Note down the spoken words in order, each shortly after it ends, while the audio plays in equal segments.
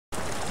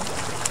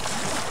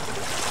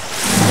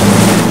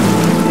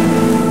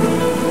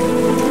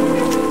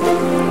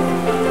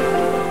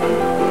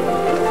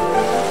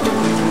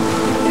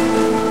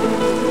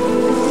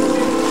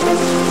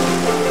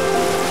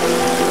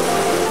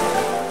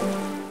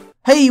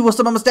Hey, what's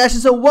up, my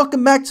mustaches? So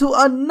welcome back to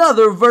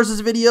another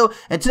versus video,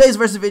 and today's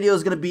versus video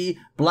is going to be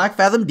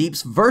Blackfathom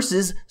Deeps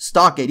versus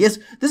Stockade. Yes,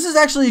 this is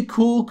actually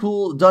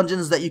cool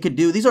dungeons that you could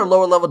do. These are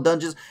lower level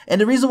dungeons,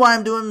 and the reason why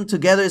I'm doing them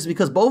together is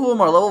because both of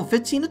them are level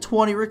 15 to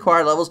 20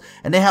 required levels,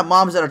 and they have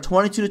mobs that are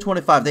 22 to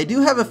 25. They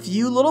do have a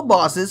few little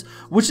bosses,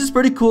 which is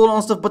pretty cool and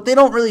all stuff, but they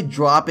don't really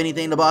drop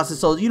anything to bosses,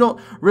 so you don't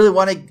really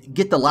want to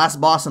get the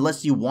last boss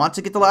unless you want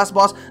to get the last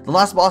boss. The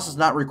last boss is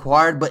not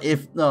required, but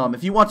if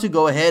you want to,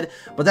 go ahead.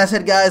 But that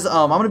said, guys,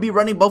 I'm going to be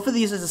running both of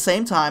these at the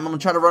same time. I'm going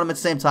to try to run them at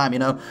the same time, you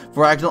know,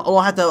 for I don't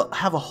have to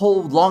have a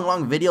whole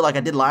long video like I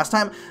did last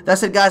time. That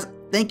said, guys,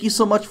 thank you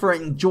so much for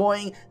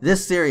enjoying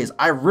this series.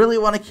 I really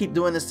want to keep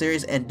doing this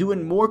series and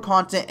doing more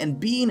content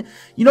and being,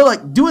 you know,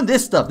 like doing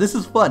this stuff. This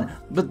is fun.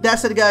 But that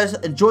said, guys,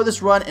 enjoy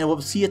this run and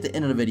we'll see you at the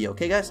end of the video.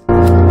 Okay, guys?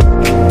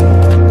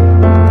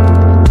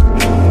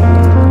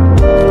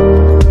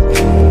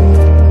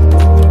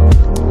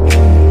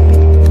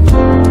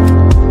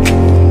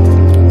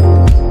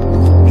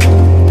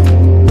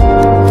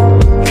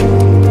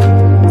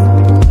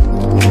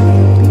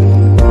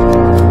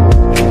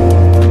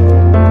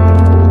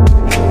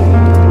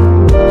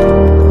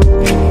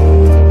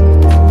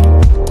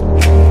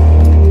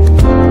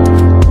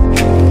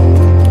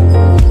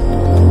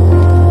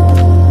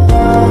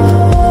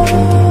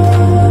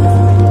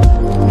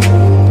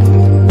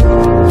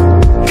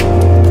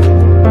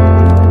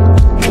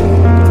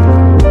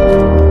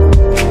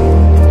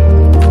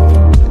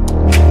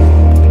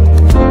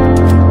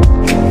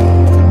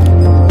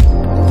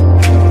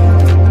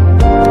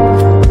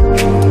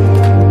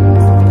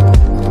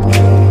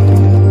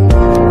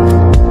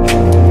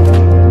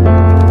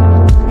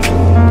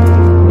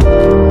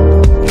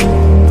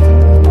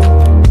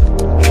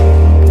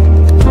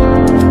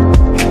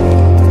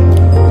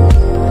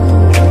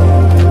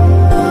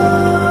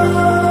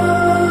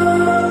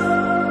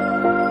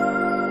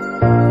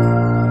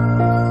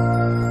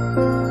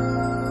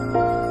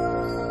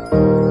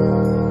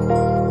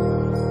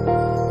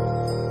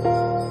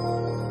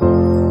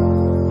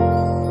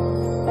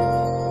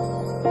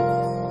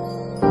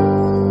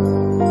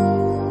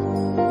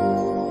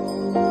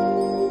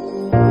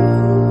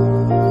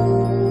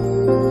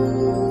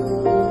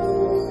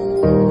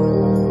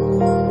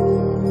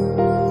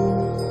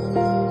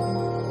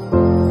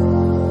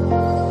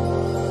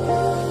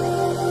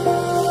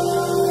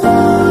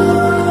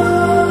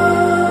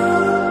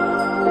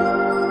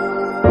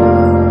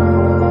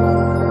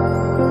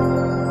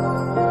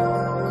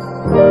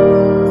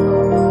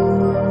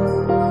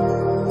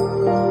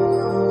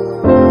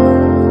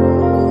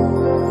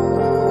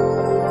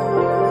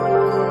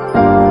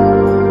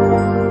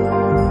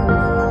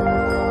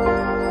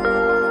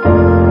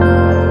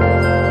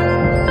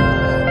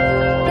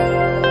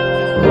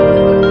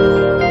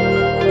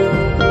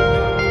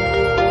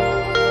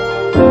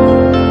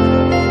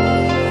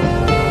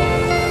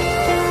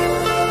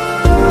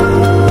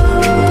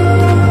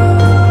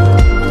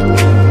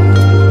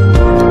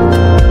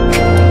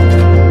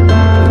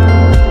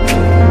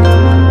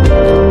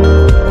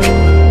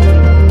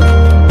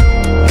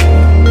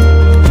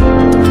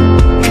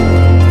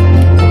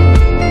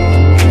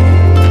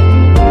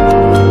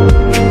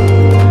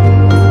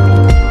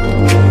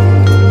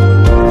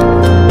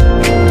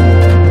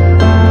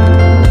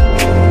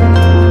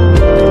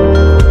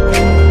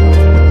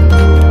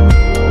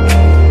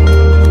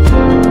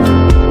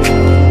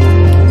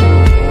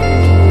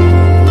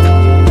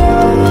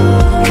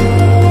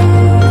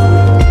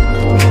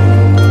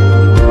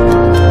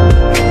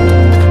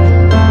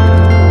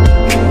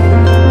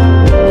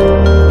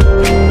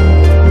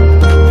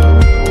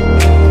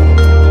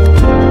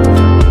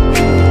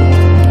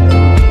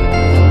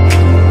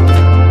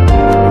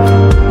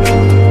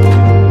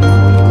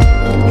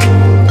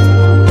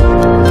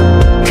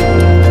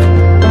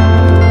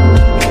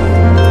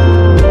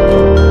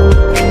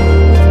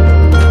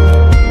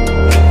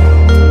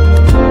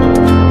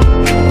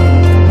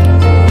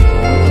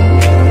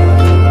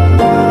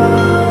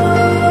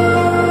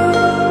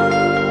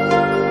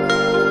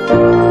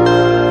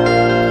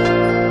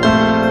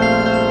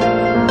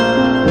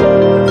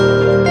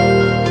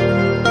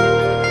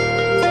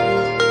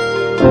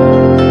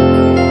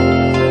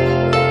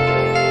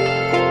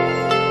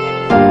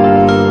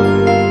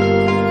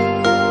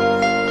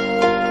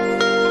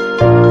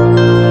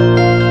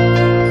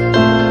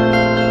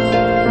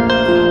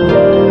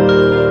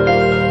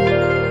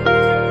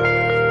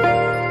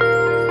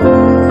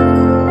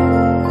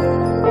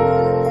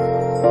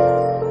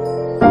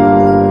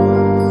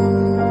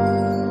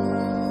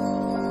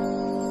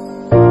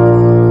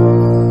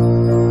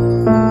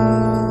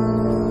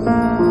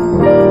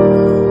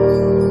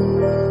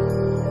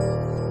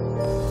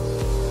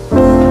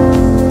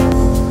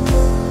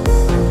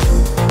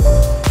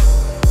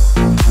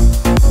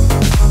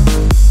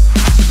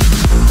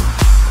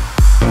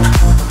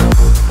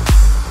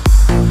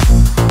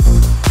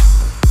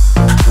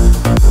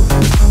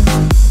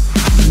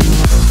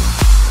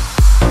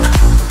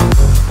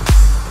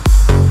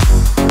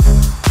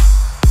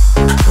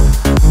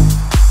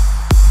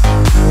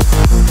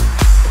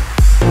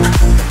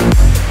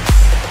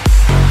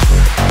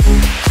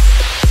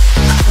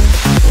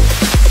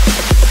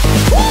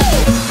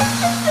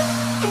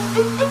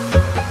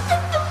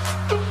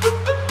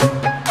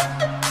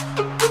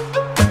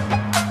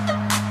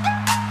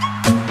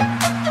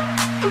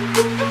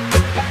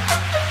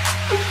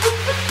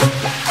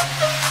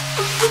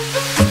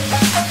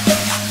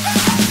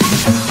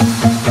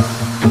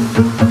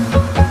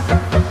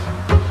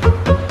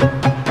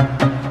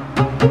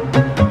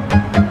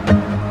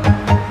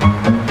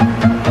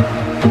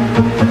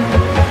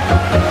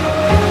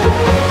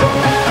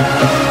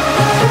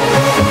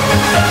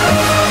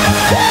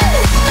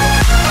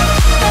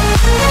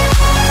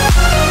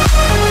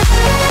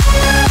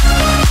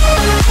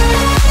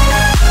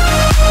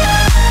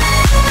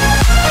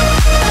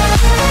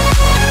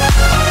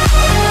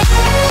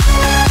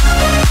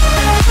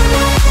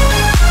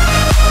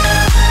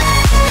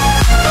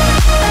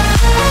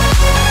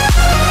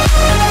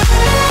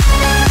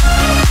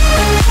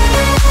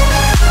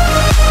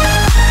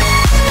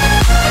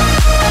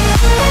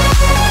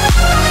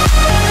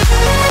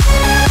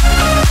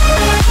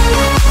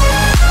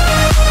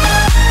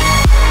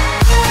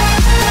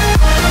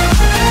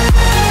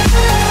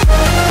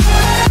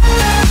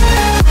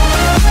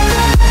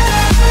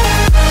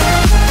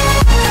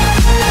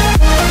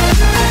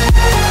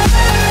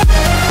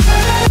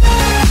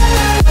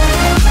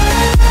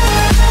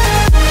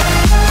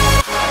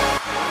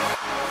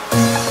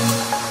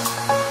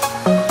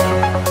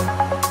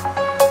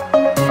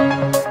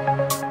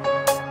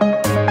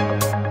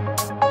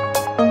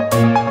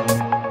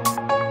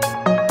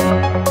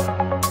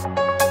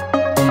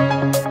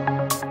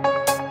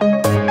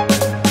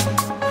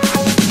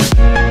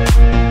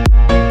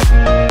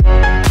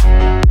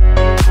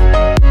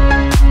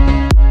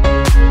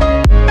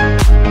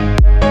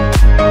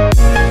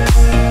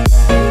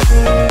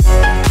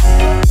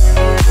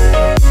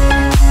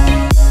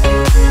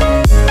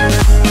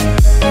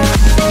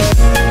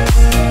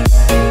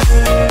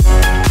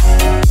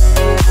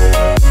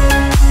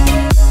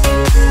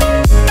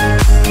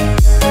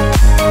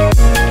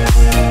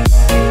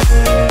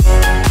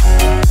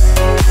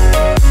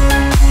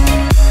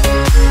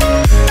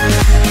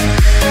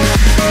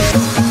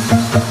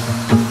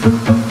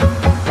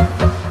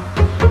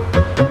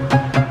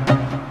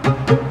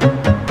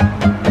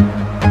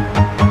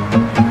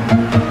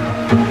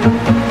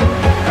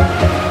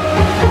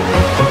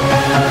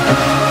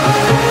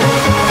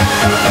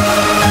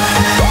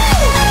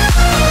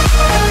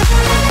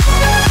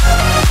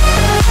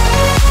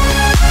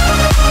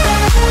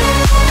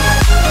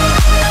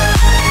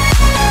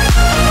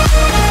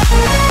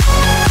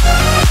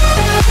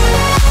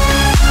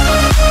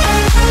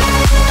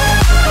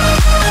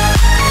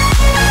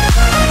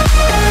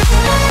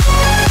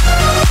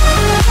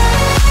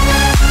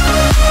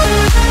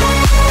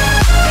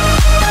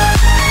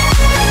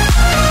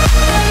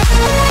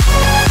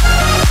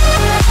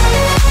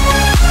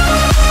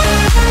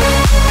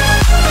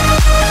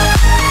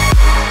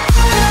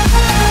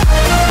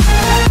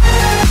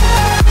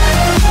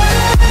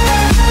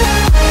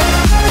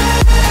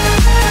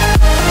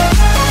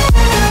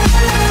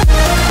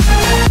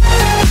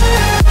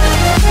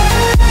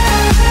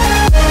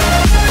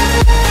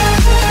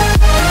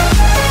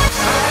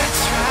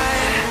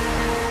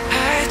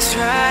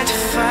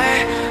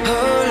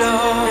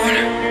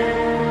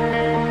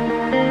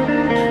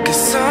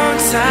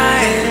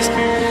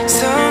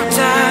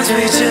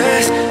 we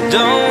just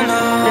don't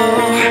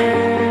know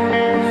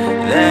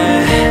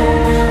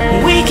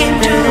that we can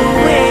do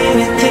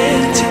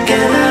anything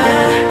together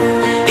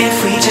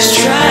if we just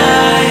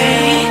try.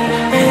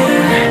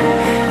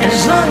 And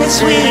as long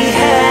as we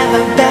have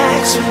our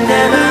backs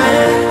whenever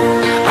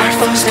our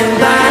foes come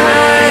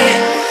by,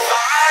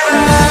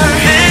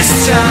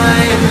 this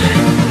time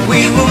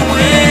we will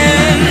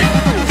win.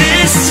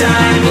 This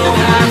time we'll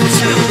have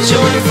to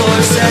join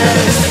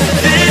forces.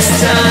 This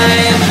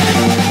time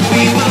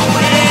we will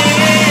win.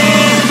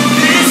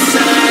 This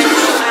time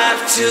we'll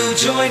have to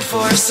join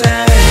forces.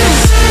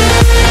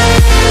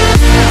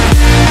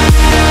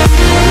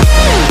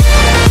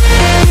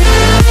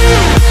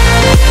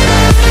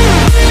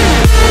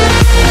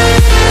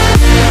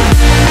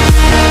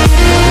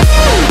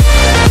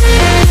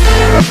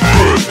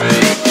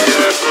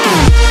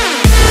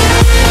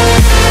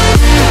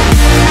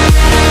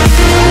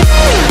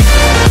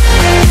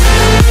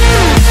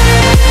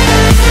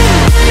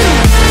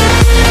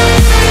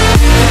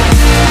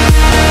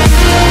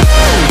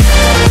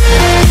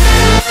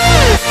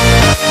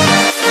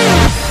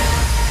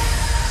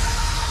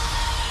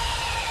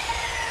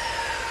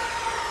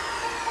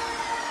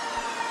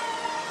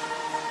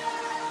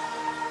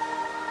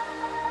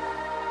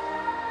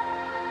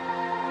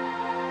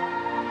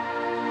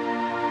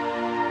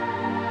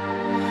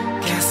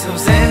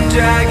 Castles and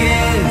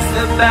dragons,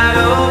 the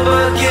battle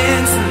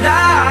begins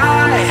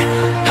tonight.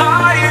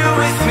 Are you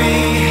with me?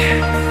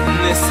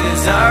 This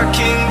is our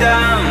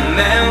kingdom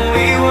and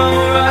we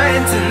won't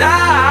run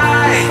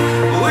tonight.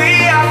 We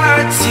are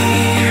a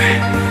team.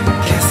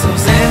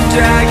 Castles and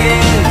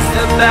dragons,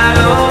 the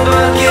battle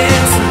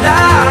begins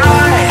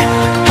tonight.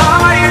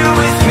 Are you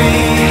with me?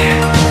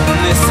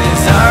 This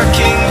is our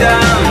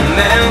kingdom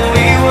and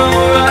we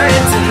won't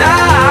run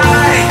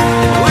tonight.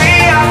 We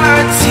are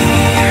a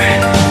team.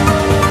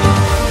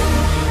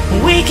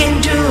 We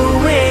can do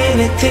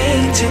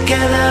anything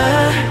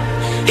together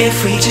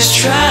if we just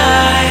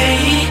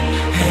try.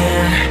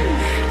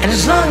 And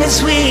as long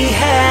as we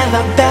have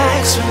our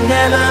backs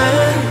whenever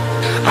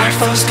our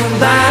foes come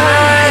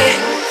by,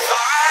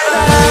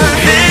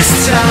 this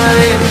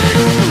time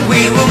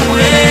we will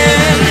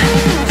win.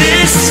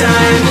 This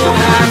time we'll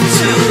have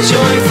to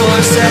join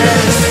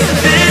forces.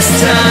 This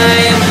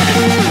time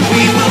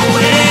we will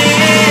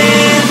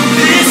win.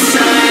 This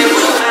time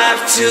we'll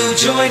have to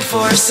join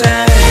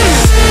forces.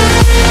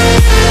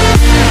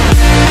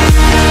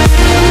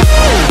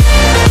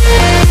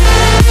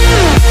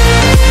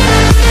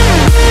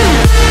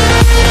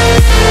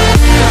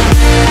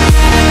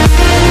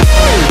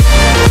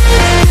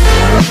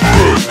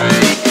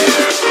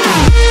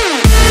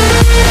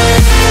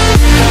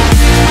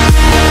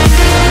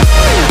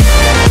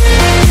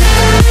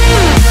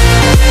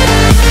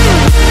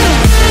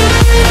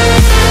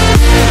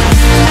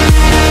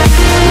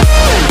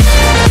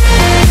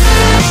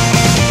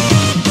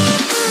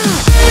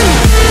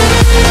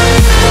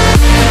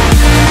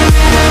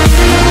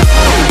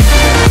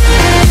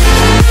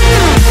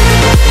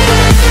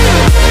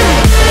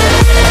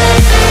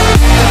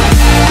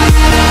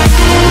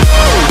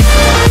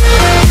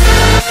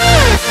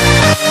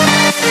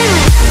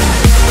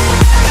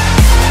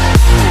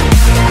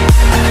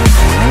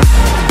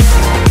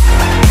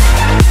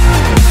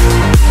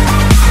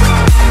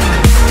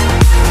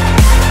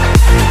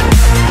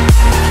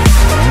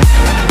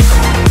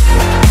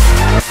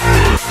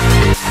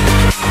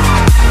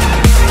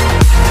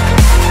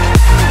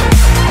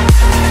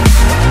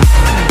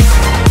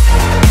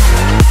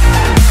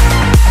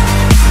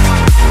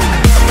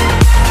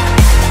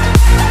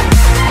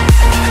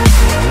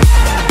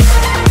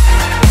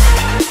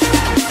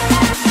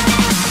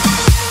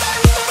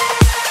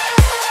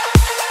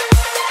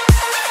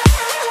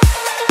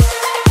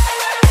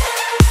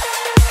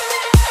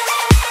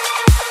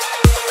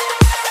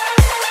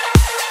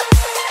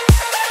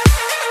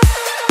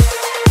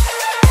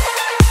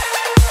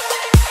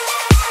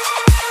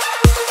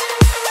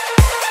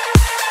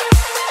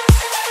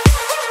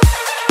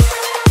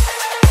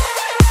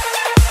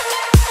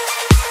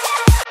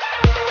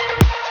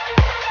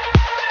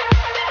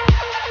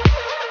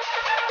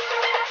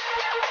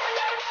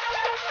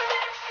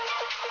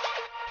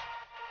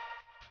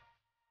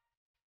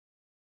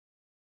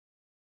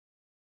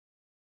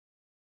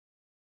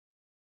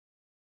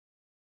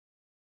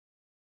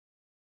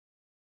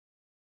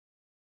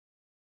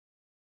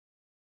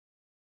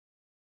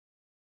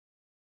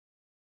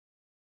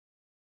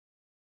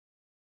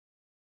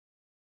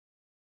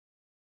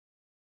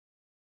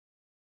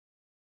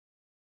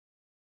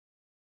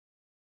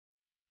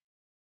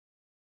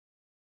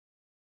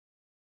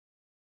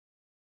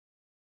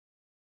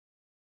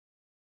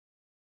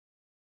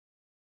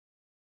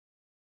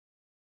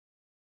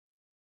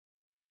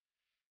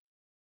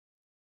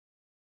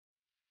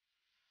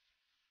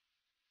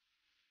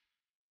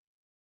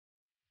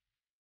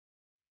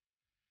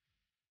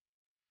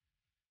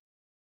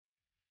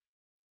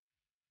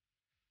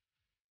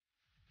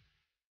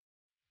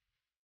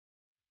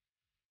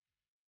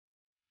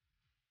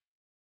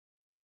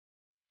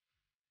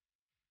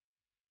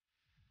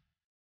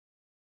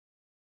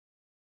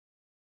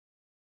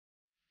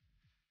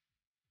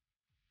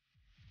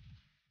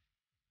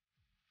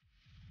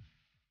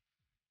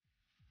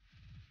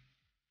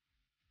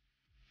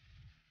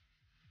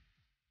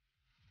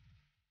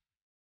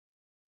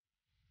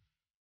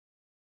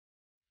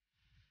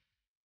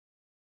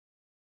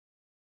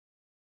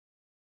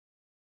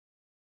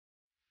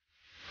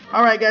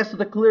 Alright guys, so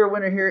the clear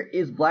winner here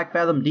is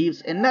Blackfathom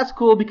Deeps, and that's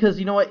cool because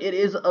you know what, it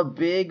is a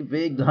big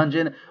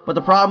dungeon, but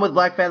the problem with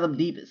Blackfathom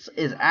Deeps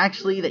is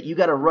actually that you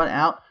gotta run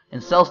out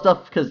and sell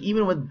stuff, because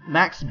even with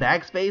max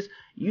bag space,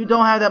 you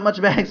don't have that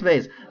much bag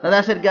space. Now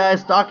that said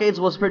guys, Stockades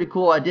was pretty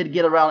cool. I did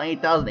get around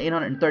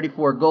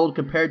 8,834 gold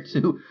compared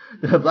to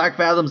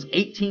Blackfathom's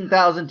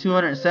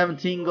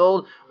 18,217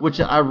 gold,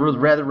 which I would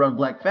rather run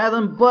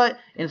Blackfathom, but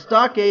in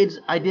Stockades,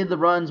 I did the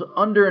runs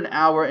under an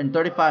hour and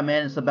 35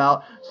 minutes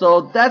about,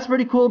 so that's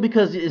pretty cool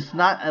because it's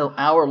not an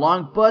hour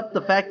long, but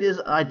the fact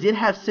is, I did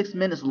have 6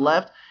 minutes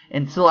left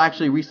until I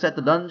actually reset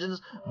the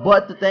dungeons.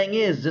 But the thing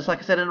is, just like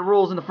I said in the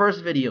rules in the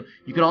first video,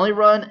 you can only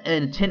run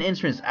in 10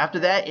 entrants. After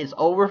that, it's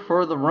over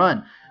for the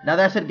run. Now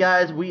that said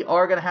guys, we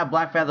are going to have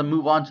Blackfathom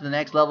move on to the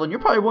next level, and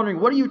you're probably wondering,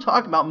 what are you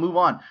talking about move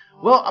on?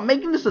 Well, I'm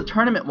making this a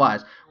tournament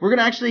wise. We're going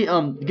to actually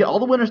get all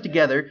the winners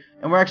together,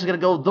 and we're actually going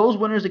to go those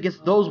winners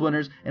against those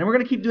winners, and we're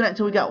going to keep doing that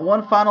until we got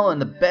one final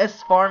and the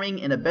best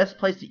farming and the best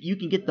place that you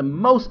can get the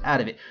most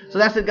out of it. So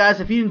that's it guys.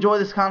 If you enjoy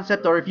this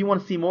concept, or if you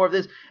want to see more of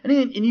this, and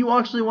you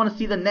actually want to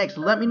see the next,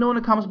 let me know in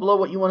the comments below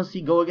what you want to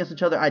see go against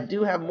each other. I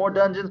do have more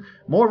dungeons,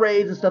 more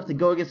raids and stuff to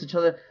go against each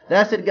other.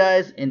 That's it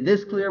guys, and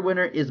this clear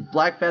winner is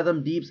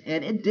Blackfathom Deeps,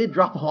 and it did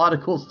drop a lot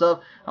of cool stuff.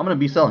 I'm going to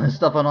be selling this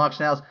stuff on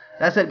auction house.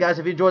 That's it guys.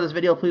 If you enjoyed this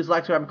video, please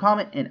like, subscribe, and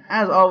comment, and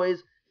as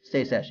always,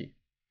 stay sashy.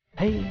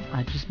 Hey,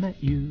 I just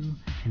met you,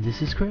 and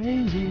this is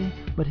crazy,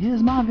 but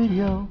here's my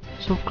video,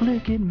 so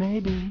click it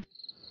maybe.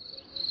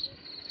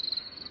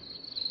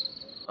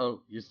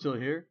 Oh, you're still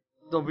here?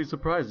 Don't be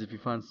surprised if you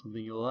find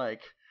something you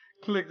like.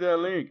 Click that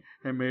link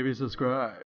and maybe subscribe.